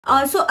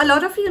So a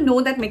lot of you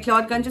know that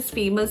McLeod Ganj is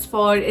famous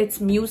for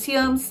its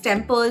museums,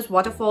 temples,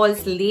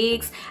 waterfalls,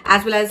 lakes,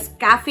 as well as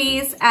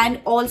cafes and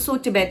also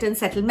Tibetan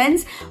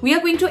settlements. We are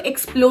going to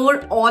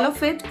explore all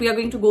of it. We are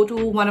going to go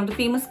to one of the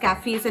famous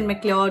cafes in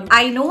McLeod.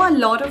 I know a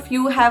lot of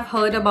you have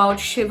heard about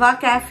Shiva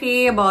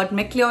Café, about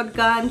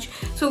McLeodganj.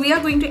 So we are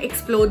going to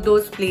explore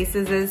those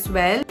places as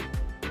well.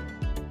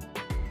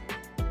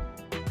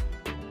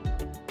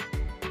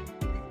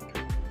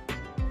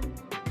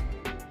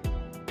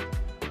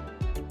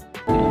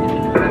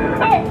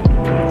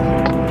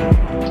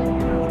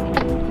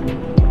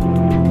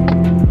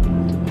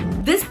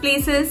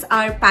 Places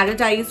are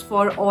paradise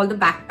for all the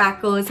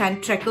backpackers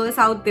and trekkers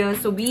out there.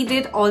 So we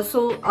did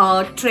also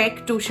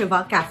trek to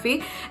Shiva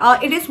Café.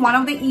 It is one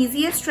of the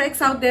easiest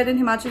treks out there in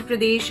Himachal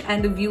Pradesh,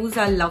 and the views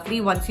are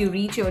lovely once you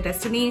reach your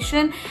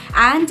destination.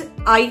 And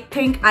I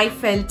think I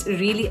felt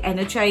really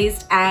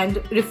energized and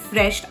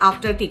refreshed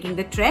after taking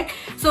the trek.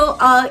 So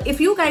if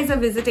you guys are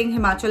visiting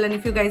Himachal and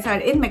if you guys are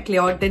in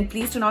McLeod, then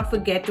please do not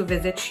forget to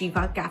visit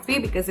Shiva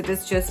Café because it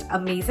is just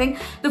amazing.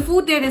 The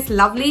food there is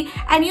lovely,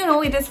 and you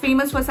know, it is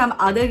famous for some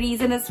other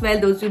reason as well.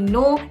 Those who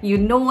know, you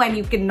know, and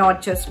you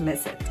cannot just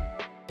miss it.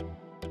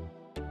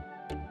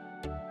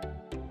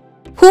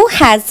 Who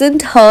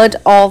hasn't heard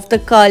of the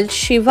cult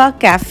Shiva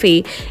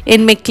Café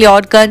in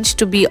Mcleod Ganj,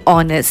 to be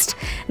honest?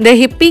 The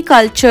hippie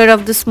culture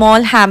of the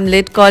small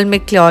hamlet called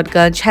Mcleod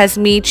Ganj has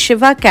made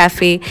Shiva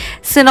Café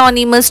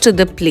synonymous to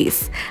the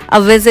place.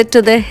 A visit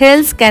to the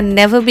hills can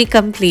never be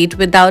complete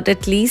without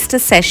at least a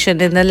session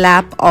in the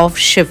lap of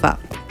Shiva.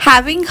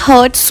 Having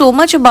heard so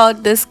much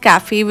about this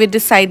cafe, we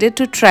decided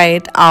to try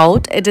it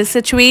out. It is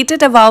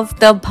situated above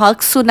the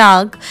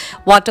Bhagsunag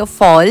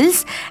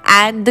waterfalls,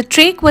 and the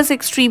trek was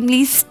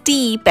extremely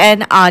steep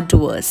and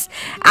arduous.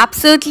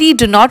 Absolutely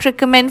do not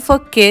recommend for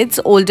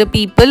kids, older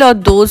people, or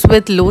those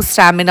with low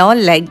stamina or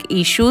leg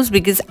issues,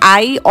 because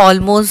I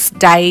almost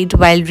died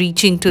while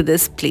reaching to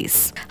this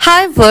place.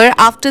 However,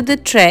 after the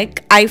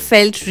trek, I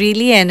felt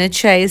really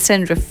energized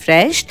and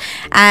refreshed,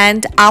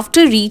 and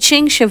after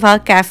reaching Shiva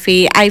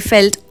Café, I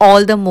felt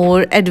all the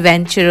more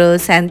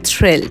adventurous and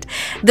thrilled.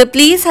 The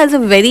place has a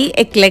very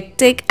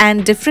eclectic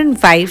and different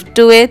vibe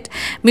to it.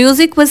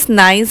 Music was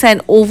nice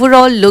and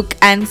overall look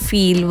and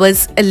feel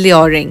was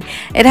alluring.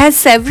 It has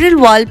several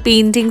wall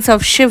paintings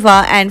of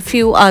Shiva and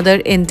few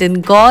other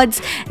Indian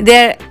gods.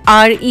 There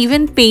are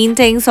even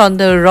paintings on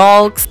the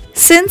rocks.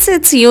 Since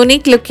its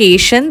unique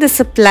location, the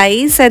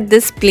supplies at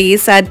this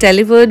place are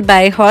delivered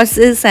by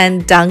horses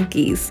and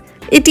donkeys.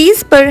 It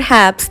is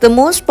perhaps the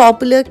most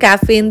popular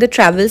cafe in the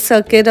travel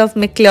circuit of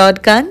Mcleod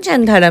Ganj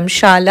and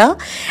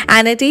Dharamshala,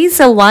 and it is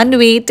a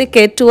one-way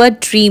ticket to a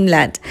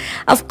dreamland.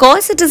 Of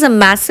course, it is a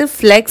massive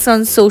flex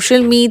on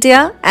social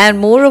media, and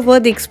moreover,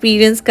 the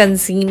experience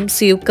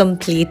consumes you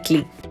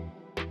completely.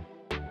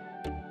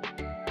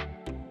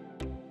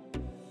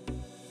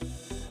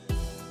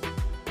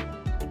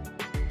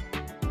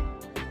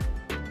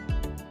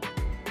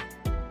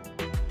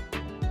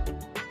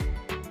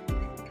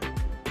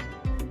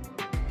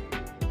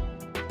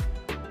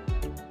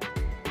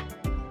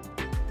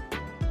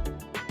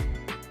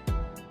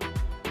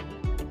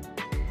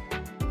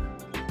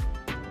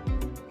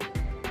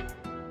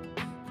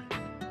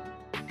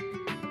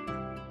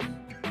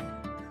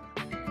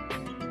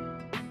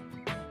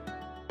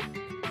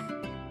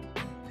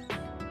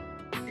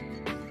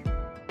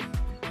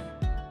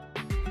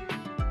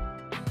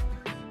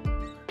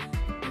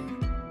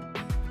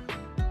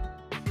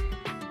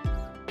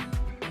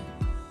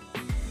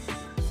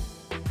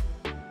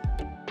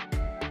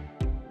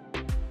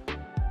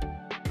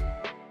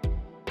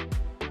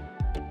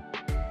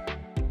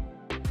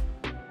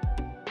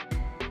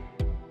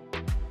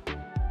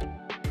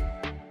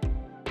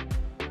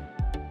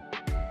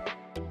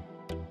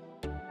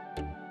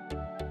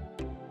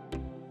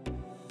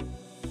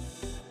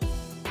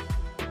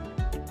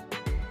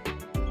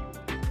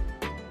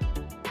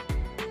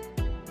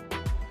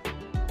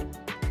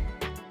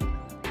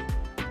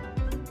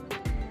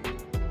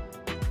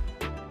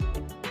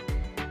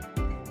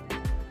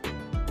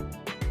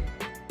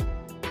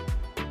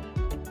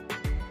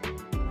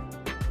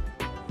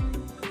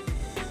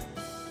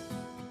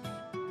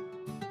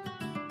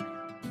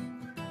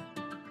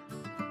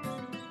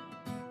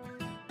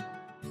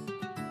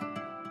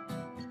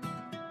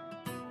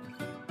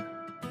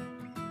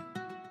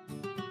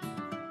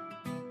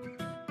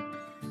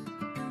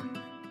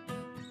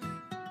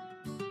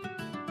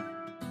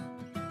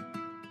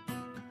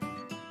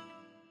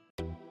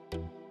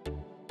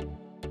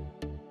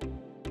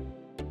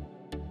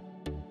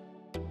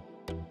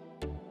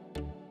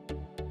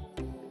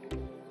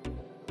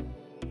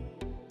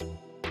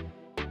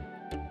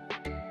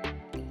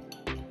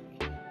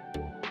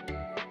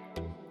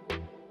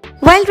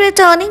 While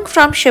returning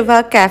from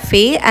Shiva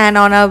Café and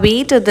on our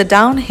way to the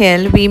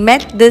downhill, we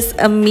met this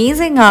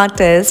amazing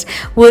artist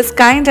who was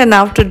kind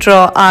enough to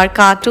draw our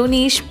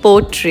cartoonish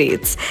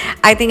portraits.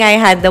 I think I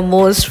had the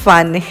most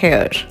fun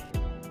here.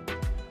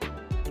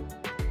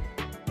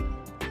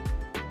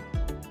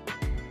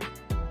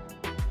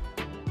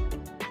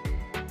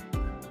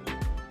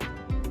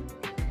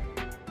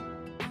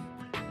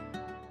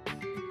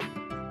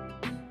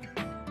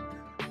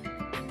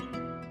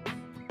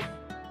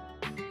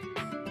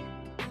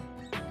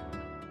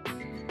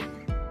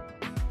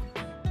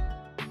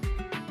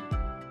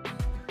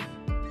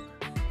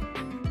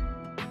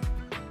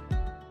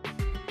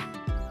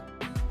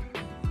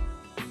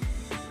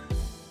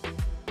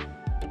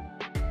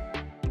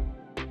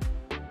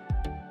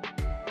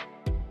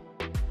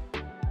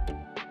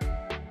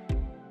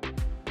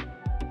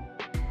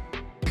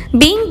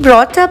 Being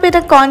brought up in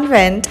a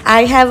convent,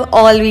 I have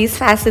always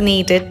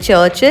fascinated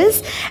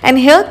churches, and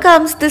here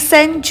comes the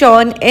St.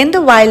 John in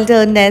the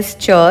Wilderness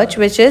Church,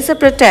 which is a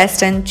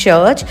Protestant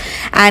church,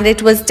 and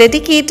it was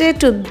dedicated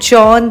to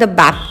John the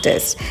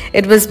Baptist.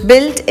 It was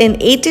built in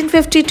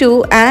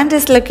 1852 and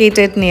is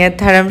located near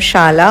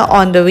Dharamshala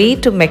on the way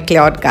to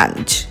Mcleod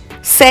Ganj.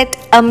 Set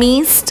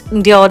amidst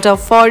deodar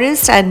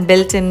forest and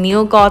built in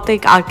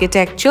neo-Gothic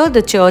architecture,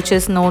 the church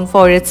is known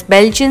for its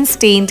Belgian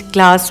stained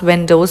glass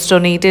windows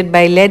donated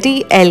by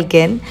Lady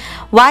Elgin,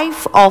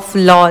 wife of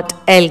Lord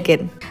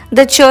Elgin.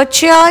 The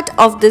churchyard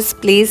of this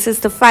place is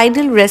the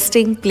final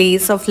resting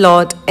place of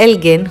Lord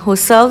Elgin, who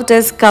served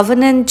as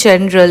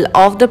Governor-General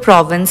of the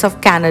province of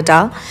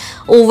Canada,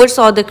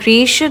 oversaw the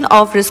creation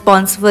of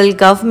responsible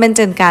government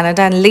in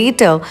Canada, and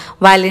later,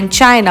 while in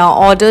China,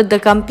 ordered the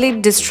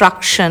complete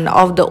destruction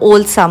of the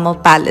old summer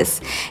palace.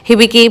 He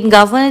became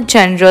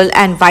Governor-General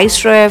and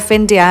Viceroy of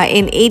India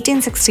in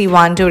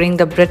 1861 during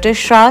the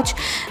British Raj,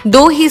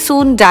 though he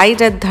soon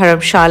died at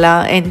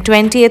Dharamshala in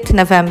 20th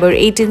November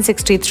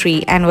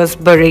 1863 and was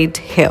buried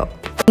here.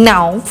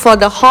 Now, for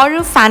the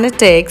horror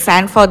fanatics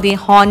and for the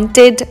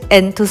haunted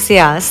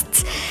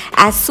enthusiasts,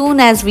 as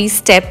soon as we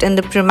stepped in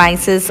the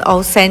premises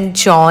of St.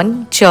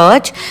 John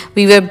Church,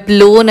 we were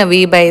blown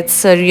away by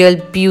its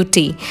surreal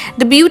beauty.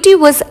 The beauty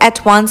was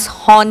at once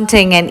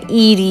haunting and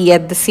eerie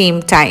at the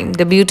same time.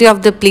 The beauty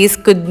of the place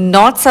could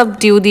not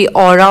subdue the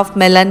aura of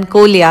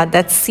melancholia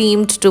that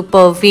seemed to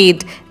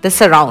pervade the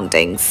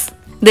surroundings.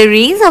 The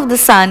rays of the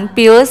sun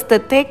pierced the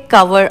thick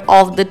cover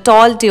of the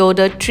tall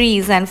deodar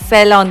trees and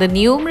fell on the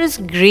numerous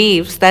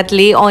graves that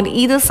lay on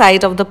either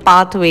side of the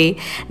pathway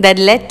that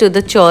led to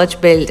the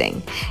church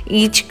building.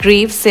 Each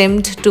grave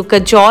seemed to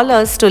cajole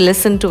us to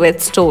listen to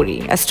its story,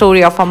 a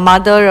story of a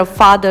mother, a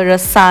father, a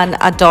son,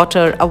 a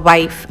daughter, a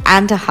wife,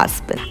 and a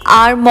husband.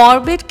 Our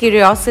morbid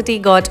curiosity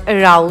got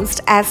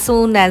aroused as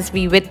soon as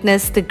we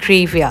witnessed the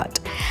graveyard.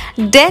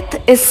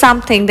 Death is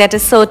something that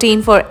is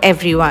certain for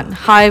everyone.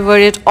 However,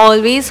 it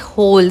always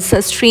holds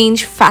a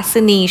strange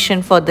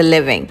fascination for the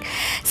living.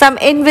 Some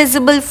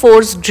invisible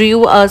force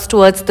drew us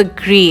towards the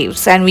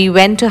graves, and we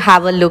went to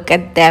have a look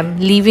at them,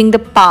 leaving the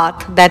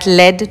path that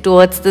led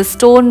towards the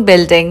stone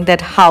building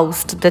that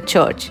housed the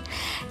church.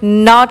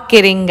 Not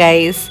kidding,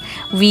 guys.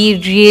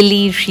 We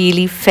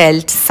really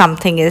felt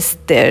something is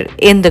there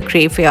in the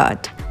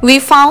graveyard. We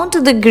found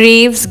the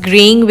graves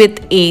graying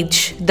with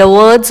age. The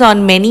words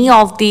on many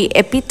of the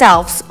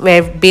epitaphs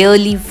were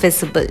barely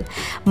visible.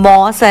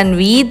 Moss and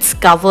weeds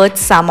covered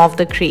some of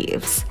the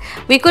graves.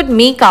 We could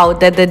make out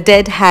that the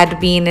dead had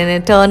been in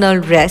eternal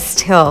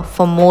rest here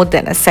for more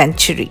than a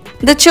century.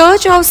 The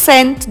Church of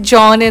St.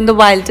 John in the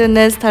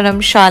Wilderness,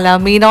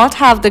 Dharamshala, may not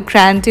have the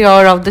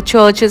grandeur of the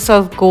churches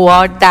of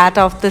Goa or that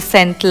of the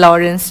St.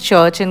 Lawrence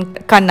Church in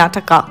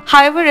Karnataka.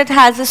 However, it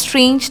has a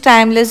strange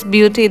timeless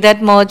beauty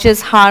that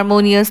merges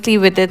harmoniously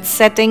with its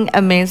setting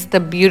amidst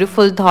the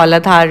beautiful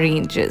Dhauladhar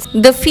ranges.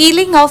 The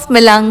feeling of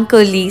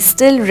melancholy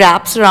still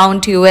wraps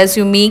around you as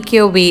you make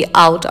your way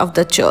out of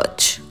the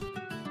church.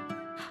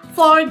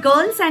 For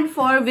girls and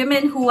for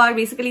women who are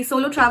basically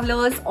solo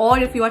travelers, or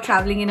if you are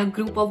traveling in a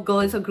group of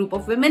girls or group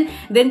of women,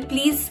 then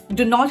please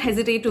do not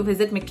hesitate to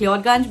visit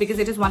McLeod Ganj, because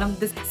it is one of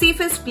the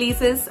safest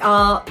places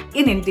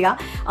in India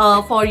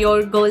for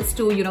your girls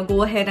to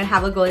go ahead and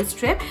have a girls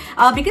trip.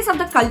 Because of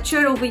the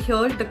culture over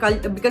here,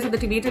 because of the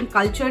Tibetan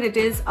culture, it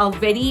is a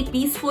very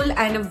peaceful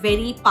and a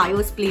very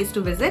pious place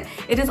to visit.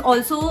 It is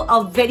also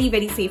a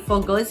very safe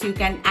for girls. You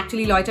can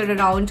actually loiter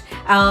around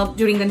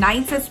during the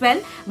nights as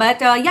well. But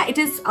yeah, it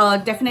is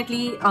definitely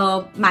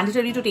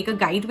mandatory to take a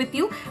guide with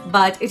you,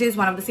 but it is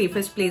one of the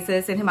safest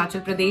places in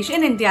Himachal Pradesh,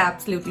 in India,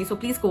 absolutely. So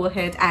please go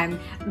ahead and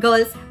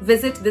girls,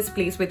 visit this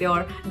place with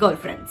your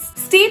girlfriends.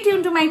 Stay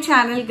tuned to my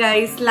channel,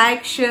 guys.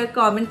 Like, share,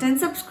 comment and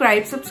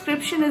subscribe.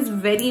 Subscription is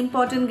very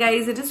important,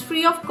 guys. It is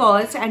free of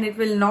cost and it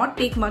will not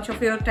take much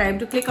of your time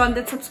to click on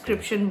that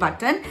subscription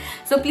button.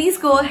 So please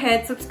go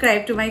ahead,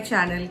 subscribe to my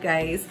channel,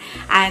 guys,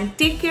 and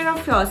take care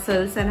of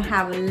yourselves and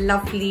have a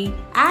lovely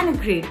and a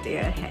great day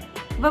ahead.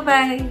 Bye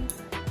bye.